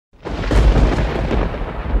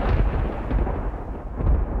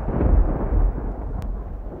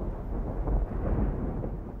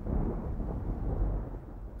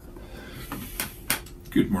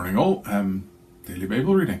Good morning all. Daily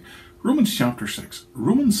Bible reading. Romans chapter 6.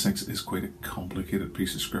 Romans 6 is quite a complicated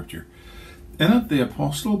piece of scripture. In it, the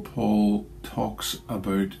Apostle Paul talks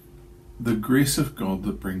about the grace of God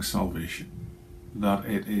that brings salvation. That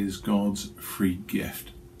it is God's free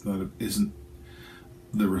gift. That it isn't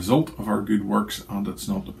the result of our good works and it's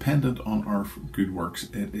not dependent on our good works.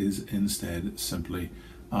 It is instead simply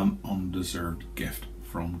an undeserved gift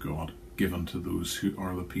from God, given to those who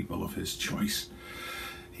are the people of his choice.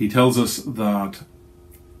 He tells us that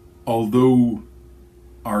although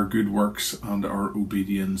our good works and our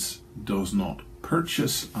obedience does not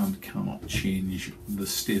purchase and cannot change the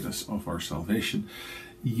status of our salvation,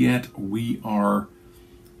 yet we are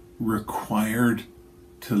required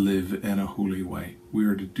to live in a holy way. We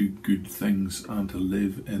are to do good things and to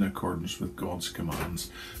live in accordance with God's commands,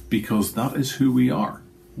 because that is who we are.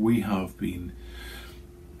 We have been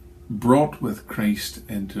brought with Christ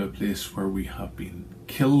into a place where we have been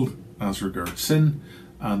killed as regards sin,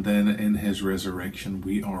 and then in his resurrection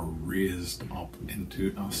we are raised up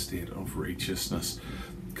into a state of righteousness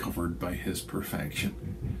covered by his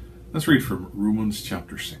perfection. Let's read from Romans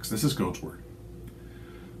chapter 6. This is God's word.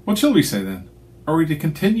 What shall we say then? Are we to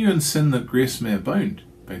continue in sin that grace may abound?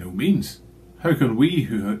 By no means. How can we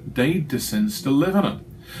who have died to sin still live in it?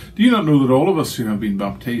 Do you not know that all of us who have been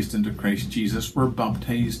baptized into Christ Jesus were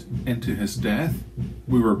baptized into his death?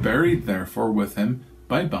 We were buried therefore with him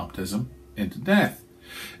by baptism into death,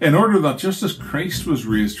 in order that just as Christ was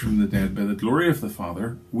raised from the dead by the glory of the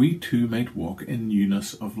Father, we too might walk in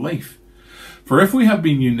newness of life. For if we have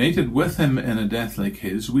been united with him in a death like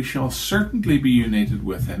his, we shall certainly be united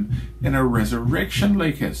with him in a resurrection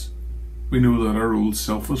like his. We know that our old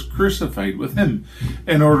self was crucified with him,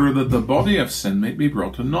 in order that the body of sin might be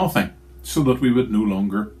brought to nothing, so that we would no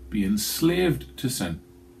longer be enslaved to sin.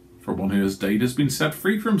 For one who has died has been set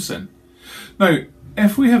free from sin. Now,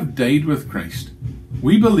 if we have died with Christ,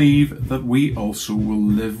 we believe that we also will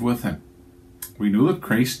live with him. We know that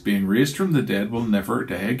Christ, being raised from the dead, will never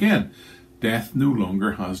die again. Death no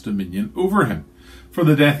longer has dominion over him. For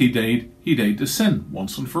the death he died to sin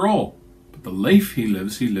once and for all. But the life he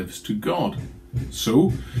lives to God.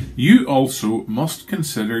 So, you also must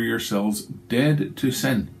consider yourselves dead to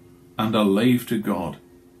sin and alive to God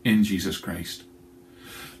in Jesus Christ.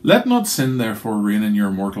 Let not sin therefore reign in your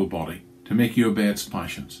mortal body, to make you obey its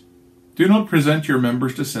passions. Do not present your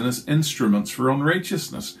members to sin as instruments for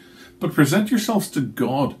unrighteousness, but present yourselves to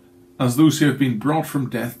God as those who have been brought from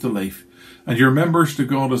death to life, and your members to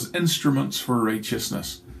God as instruments for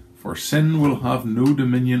righteousness. For sin will have no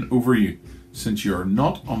dominion over you, since you are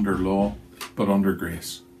not under law, but under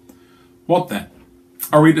grace. What then?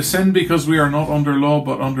 Are we to sin because we are not under law,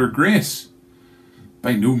 but under grace?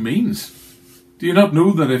 By no means. Do you not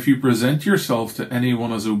know that if you present yourself to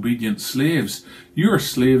anyone as obedient slaves, you are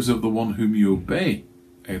slaves of the one whom you obey,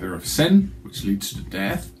 either of sin, which leads to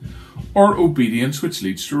death, or obedience, which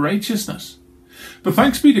leads to righteousness? But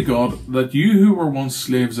thanks be to God that you who were once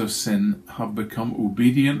slaves of sin have become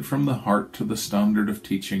obedient from the heart to the standard of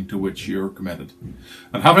teaching to which you are committed,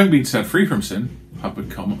 and having been set free from sin, have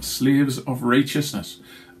become slaves of righteousness.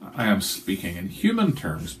 I am speaking in human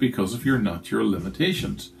terms because of your natural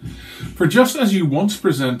limitations. For just as you once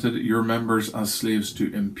presented your members as slaves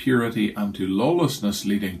to impurity and to lawlessness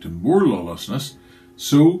leading to more lawlessness,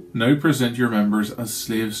 so now present your members as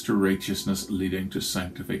slaves to righteousness leading to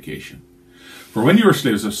sanctification. For when you were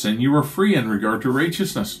slaves of sin, you were free in regard to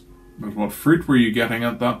righteousness. But what fruit were you getting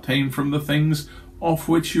at that time from the things of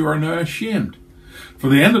which you are now ashamed? For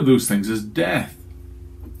the end of those things is death.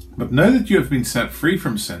 But now that you have been set free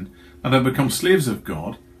from sin and have become slaves of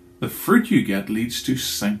God, the fruit you get leads to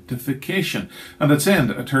sanctification, and its end,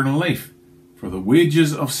 eternal life. For the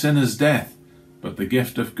wages of sin is death, but the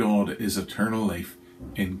gift of God is eternal life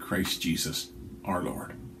in Christ Jesus our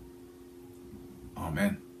Lord.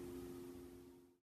 Amen.